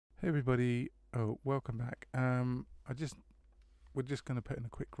Hey everybody, welcome back. We're just gonna put in a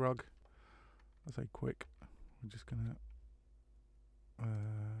quick rug. I say quick. We're just gonna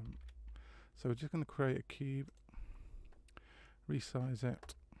um, so we're just gonna create a cube, resize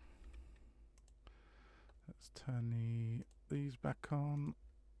it. Let's turn these back on,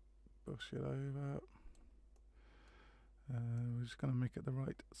 push it over. We're just gonna make it the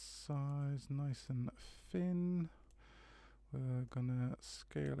right size, nice and thin. We're gonna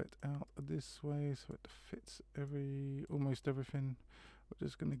scale it out this way so it fits almost everything. We're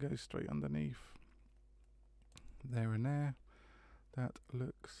just gonna go straight underneath, there and there. That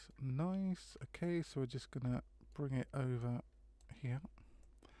looks nice. Okay, so we're just gonna bring it over here,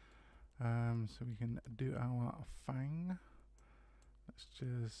 so we can do our fang. Let's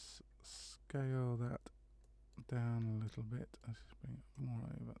just scale that down a little bit. Let's just bring it more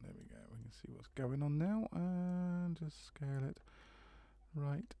over. There we go. We can see what's going on now, and just scale it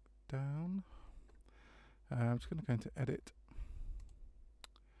right down. I'm just going to go into edit.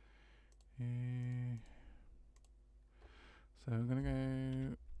 So we're going to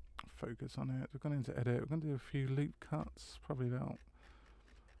go focus on it. We've gone into edit. We're going to do a few loop cuts, probably about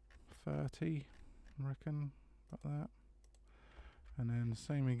 30, I reckon, about that. And then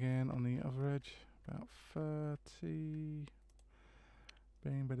same again on the other edge, about 30.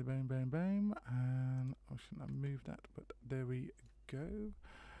 Bang, bada, bang, bang, bang. And I shouldn't have moved that, but there we go.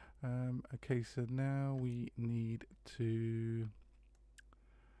 Okay, so now we need to,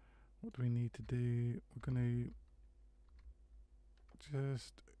 what do we need to do? We're going to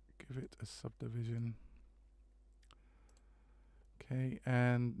just give it a subdivision. Okay,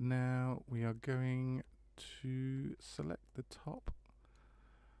 and now we are going to select the top,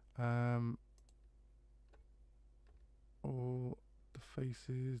 or the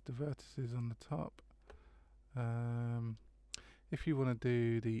faces, the vertices on the top. If you want to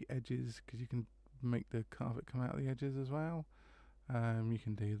do the edges, because you can make the carpet come out of the edges as well, you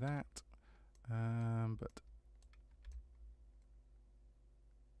can do that. But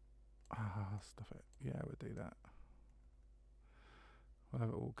stuff it. Yeah, we'll do that. We'll have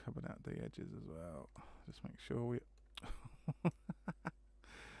it all covered out the edges as well. Just make sure we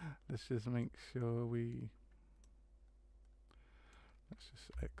let's just make sure let's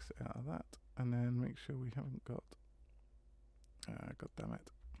just X out of that, and then make sure we haven't got god damn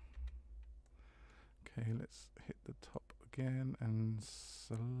it. Okay, let's hit the top again and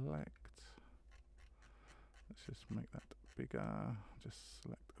select. Let's just make that bigger. Just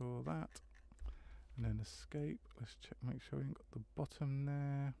select all that, and then escape. Let's check, make sure we haven't got the bottom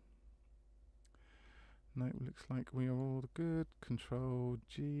there. No, it looks like we are all good. Control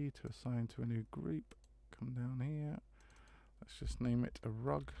G to assign to a new group. Come down here. Let's just name it a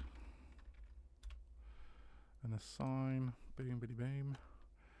rug. And assign. Boom, bitty, boom.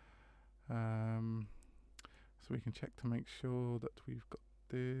 So we can check to make sure that we've got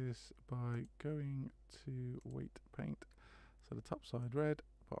this by going to weight paint. So the top side red,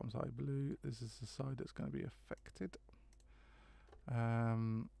 bottom side blue. This is the side that's going to be affected.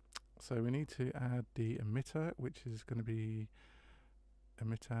 So we need to add the emitter, which is going to be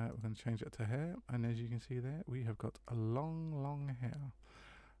emitter. We're going to change it to hair, and as you can see there, we have got a long hair.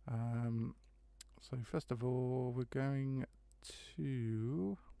 So first of all, we're going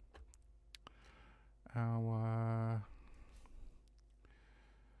to our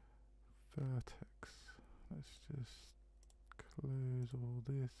vertex. Let's just close all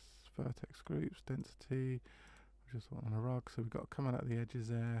this. Vertex groups, density. We just want on a rug, so we've got coming out the edges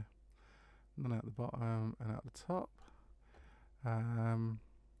there, none at the bottom and at the top. And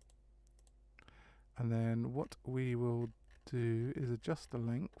then what we will do is adjust the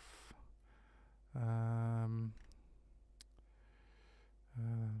length.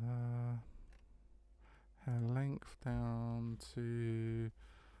 Hair length down to,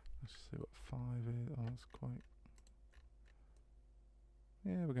 let's see what 5 is. Oh, that's quite,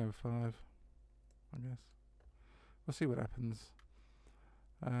 yeah, we'll go with 5, I guess. We'll see what happens.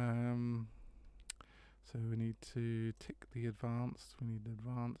 So we need to tick the advanced. We need the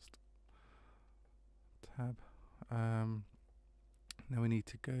advanced tab. Now we need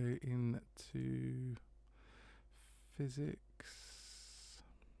to go into physics.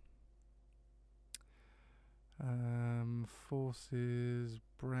 Forces,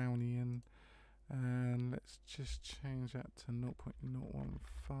 Brownian, and let's just change that to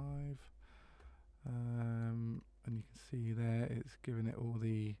 0.015. And you can see there it's giving it all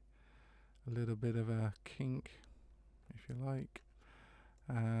a little bit of a kink, if you like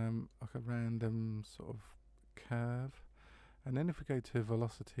a random sort of curve. And then if we go to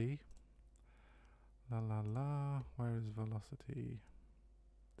velocity, where is velocity?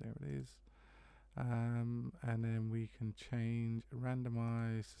 There there it is. And then we can change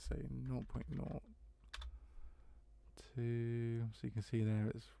randomize to say 0.02, so you can see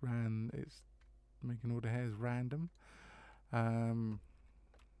there it's making all the hairs random. And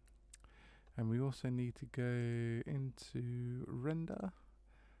we also need to go into render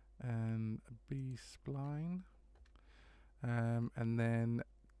and B-spline, and then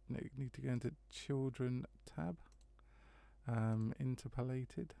need to go into children tab,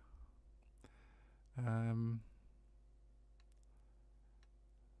 interpolated. As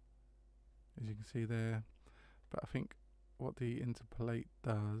you can see there, but I think what the interpolate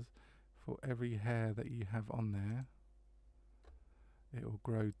does, for every hair that you have on there, it will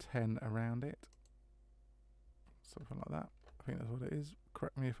grow 10 around it, something like that. I think that's what it is,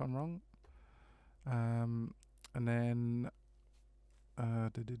 correct me if I'm wrong. And then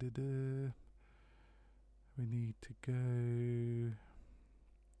we need to go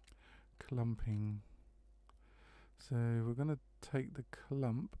clumping. So we're going to take the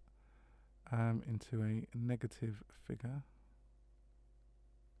clump into a negative figure.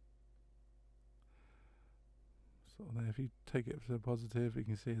 So there, if you take it to the positive, you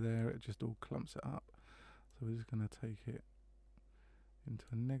can see there it just all clumps it up. So we're just going to take it into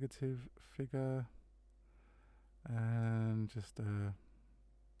a negative figure and just a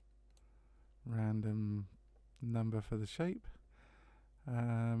random number for the shape.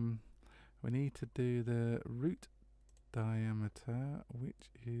 We need to do the root diameter, which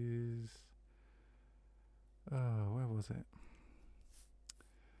is, where was it?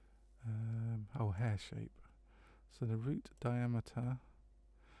 Hair shape. So the root diameter,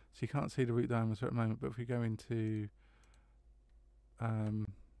 so you can't see the root diameter at the moment, but if we go into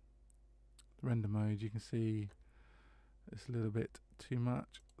render mode, you can see it's a little bit too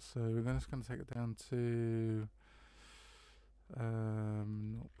much. So we're just going to take it down to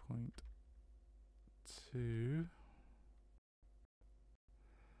 0.2,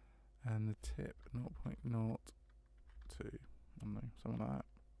 and the tip 0.02, I don't know, something like that.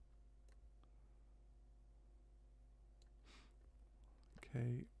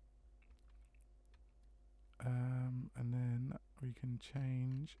 Okay, and then we can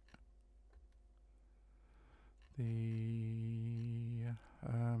change the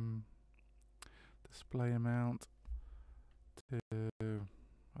display amount to,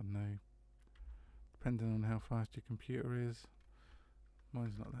 I don't know, depending on how fast your computer is.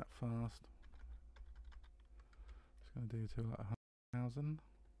 Mine's not that fast. Just going to do to like 100,000.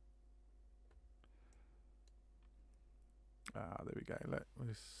 There we go. Look,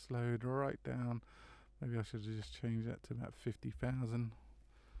 we slowed right down. Maybe I should have just changed that to about 50,000.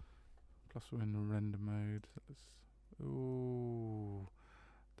 Plus we're in the render mode. Ooh,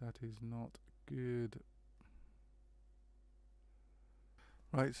 that is not good.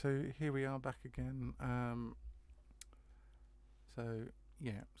 Right, so here we are back again. So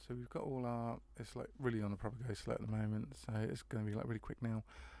yeah, so we've got all our, it's like really on a proper go slow at the moment, so it's going to be like really quick now.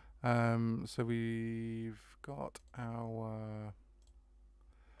 So we've got our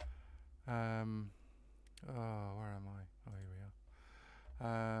where am I? Oh, here we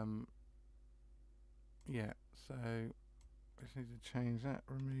are. Yeah, so I just need to change that,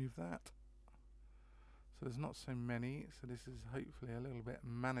 remove that. So there's not so many, so this is hopefully a little bit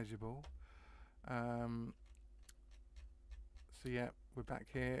manageable. So yeah, we're back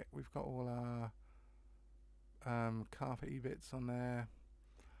here. We've got all our carpety bits on there.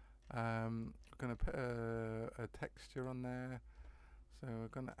 We're going to put a texture on there. So we're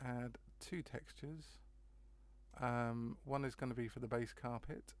going to add 2 textures. One is going to be for the base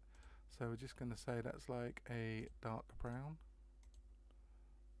carpet. So we're just going to say that's like a dark brown,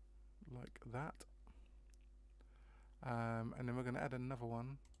 like that. And then we're going to add another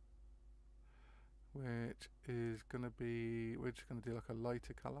one, which is going to be, we're just going to do like a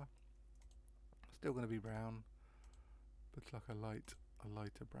lighter colour. Still going to be brown, but like a lighter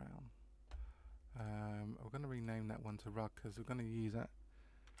brown. We're going to rename that one to rug because we're going to use that.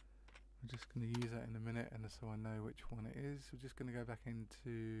 We're just going to use that in a minute, and so I know which one it is. We're just going to go back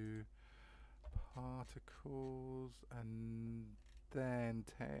into particles and then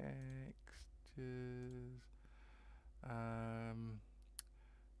textures.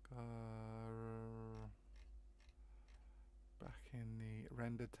 Back in the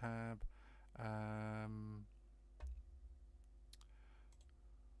render tab.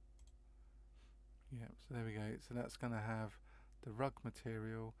 Yeah, so there we go. So that's going to have the rug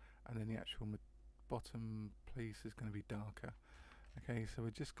material, and then the actual bottom piece is going to be darker. Okay, so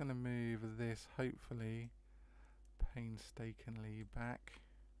we're just going to move this, hopefully, painstakingly back.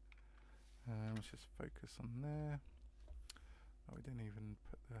 Let's just focus on there. Oh, we didn't even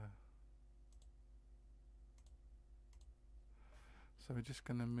put the So we're just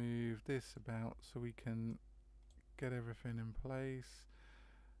going to move this about so we can get everything in place.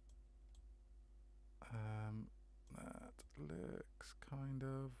 That looks kind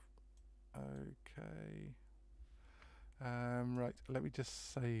of okay. Right, let me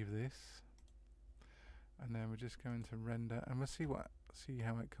just save this, and then we're just going to render, and we'll see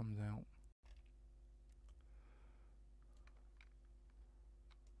how it comes out.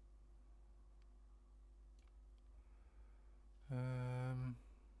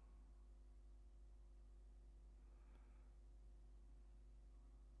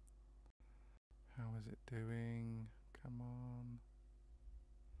 How is it doing? Come on.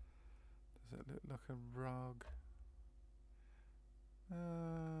 Does it look like a rug?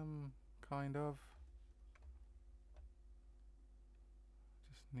 Kind of.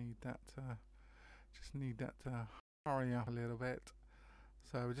 Just need that to hurry up a little bit.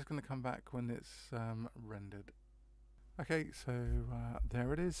 So we're just going to come back when it's rendered. Okay, so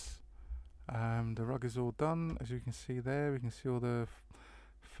there it is. The rug is all done. As you can see there, we can see all the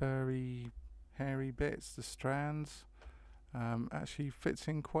furry, hairy bits, the strands. Actually fits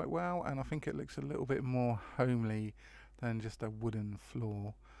in quite well, and I think it looks a little bit more homely than just a wooden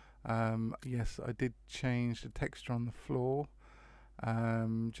floor. Yes, I did change the texture on the floor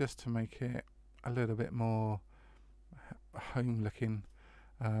just to make it a little bit more home looking,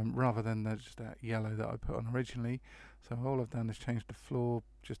 rather than just that yellow that I put on originally. So all I've done is change the floor,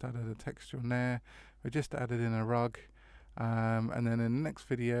 just added a texture on there. We just added in a rug, and then in the next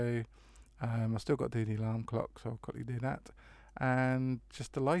video I've still got to do the alarm clock, so I'll quickly do that, and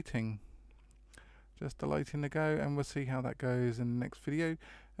just the lighting to go, and we'll see how that goes in the next video.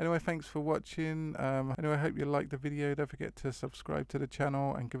 Anyway, thanks for watching. Anyway, I hope you liked the video. Don't forget to subscribe to the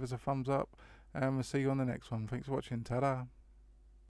channel and give us a thumbs up, and we'll see you on the next one. Thanks for watching. Ta-da.